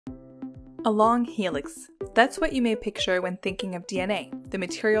A long helix. That's what you may picture when thinking of DNA, the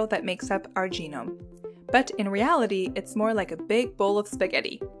material that makes up our genome. But in reality, it's more like a big bowl of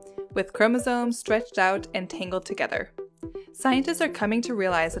spaghetti, with chromosomes stretched out and tangled together. Scientists are coming to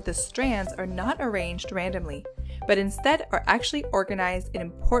realize that the strands are not arranged randomly, but instead are actually organized in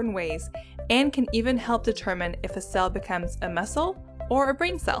important ways and can even help determine if a cell becomes a muscle or a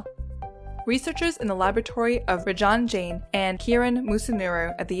brain cell. Researchers in the laboratory of Rajan Jain and Kiran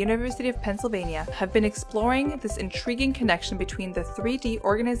Musunuru at the University of Pennsylvania have been exploring this intriguing connection between the 3D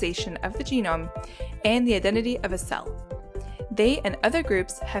organization of the genome and the identity of a cell. They and other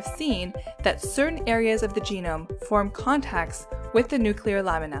groups have seen that certain areas of the genome form contacts with the nuclear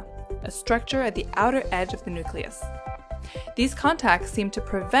lamina, a structure at the outer edge of the nucleus. These contacts seem to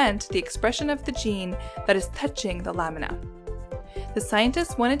prevent the expression of the gene that is touching the lamina. The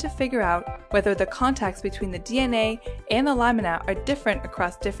scientists wanted to figure out whether the contacts between the DNA and the lamina are different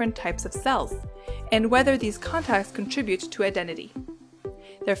across different types of cells, and whether these contacts contribute to identity.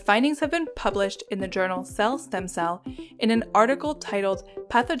 Their findings have been published in the journal Cell Stem Cell in an article titled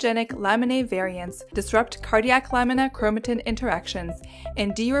Pathogenic LMNA Variants Disrupt Cardiac Lamina-Chromatin Interactions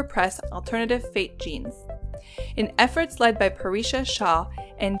and De-repress Alternative Fate Genes. In efforts led by Shah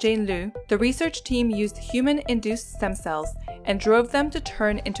and Jane Liu, the research team used human-induced stem cells and drove them to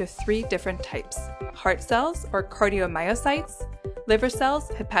turn into 3 different types: heart cells, or cardiomyocytes, liver cells,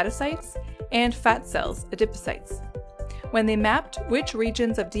 hepatocytes, and fat cells, adipocytes. When they mapped which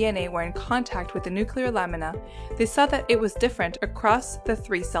regions of DNA were in contact with the nuclear lamina, they saw that it was different across the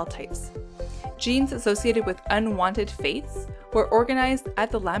 3 cell types. Genes associated with unwanted fates were organized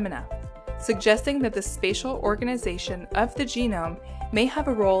at the lamina, suggesting that the spatial organization of the genome may have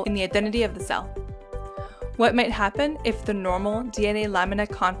a role in the identity of the cell. What might happen if the normal DNA lamina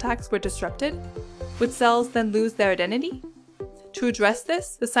contacts were disrupted? Would cells then lose their identity? To address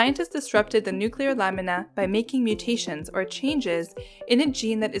this, the scientists disrupted the nuclear lamina by making mutations or changes in a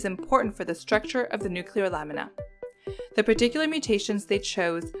gene that is important for the structure of the nuclear lamina. The particular mutations they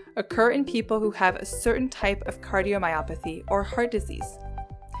chose occur in people who have a certain type of cardiomyopathy or heart disease.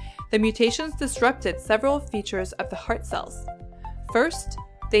 The mutations disrupted several features of the heart cells. First,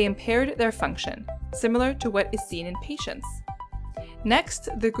 they impaired their function, similar to what is seen in patients. Next,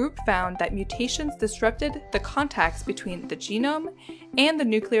 the group found that mutations disrupted the contacts between the genome and the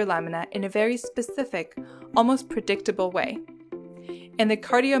nuclear lamina in a very specific, almost predictable way. And the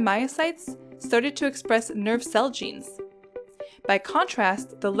cardiomyocytes started to express nerve cell genes. By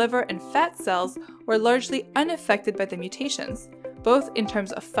contrast, the liver and fat cells were largely unaffected by the mutations, both in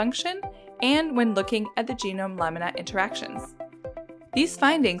terms of function and when looking at the genome-lamina interactions. These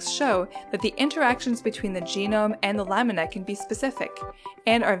findings show that the interactions between the genome and the lamina can be specific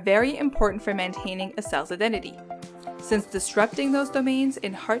and are very important for maintaining a cell's identity, since disrupting those domains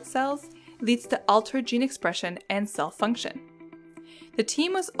in heart cells leads to altered gene expression and cell function. The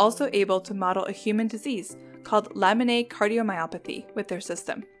team was also able to model a human disease called laminae cardiomyopathy with their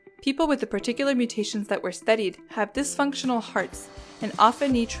system. People with the particular mutations that were studied have dysfunctional hearts and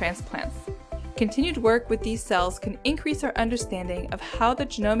often need transplants. Continued work with these cells can increase our understanding of how the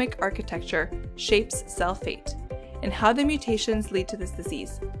genomic architecture shapes cell fate, and how the mutations lead to this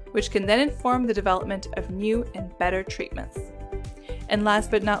disease, which can then inform the development of new and better treatments. And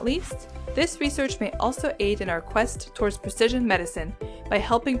last but not least, this research may also aid in our quest towards precision medicine by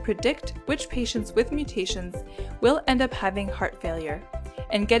helping predict which patients with mutations will end up having heart failure,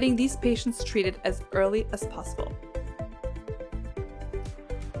 and getting these patients treated as early as possible.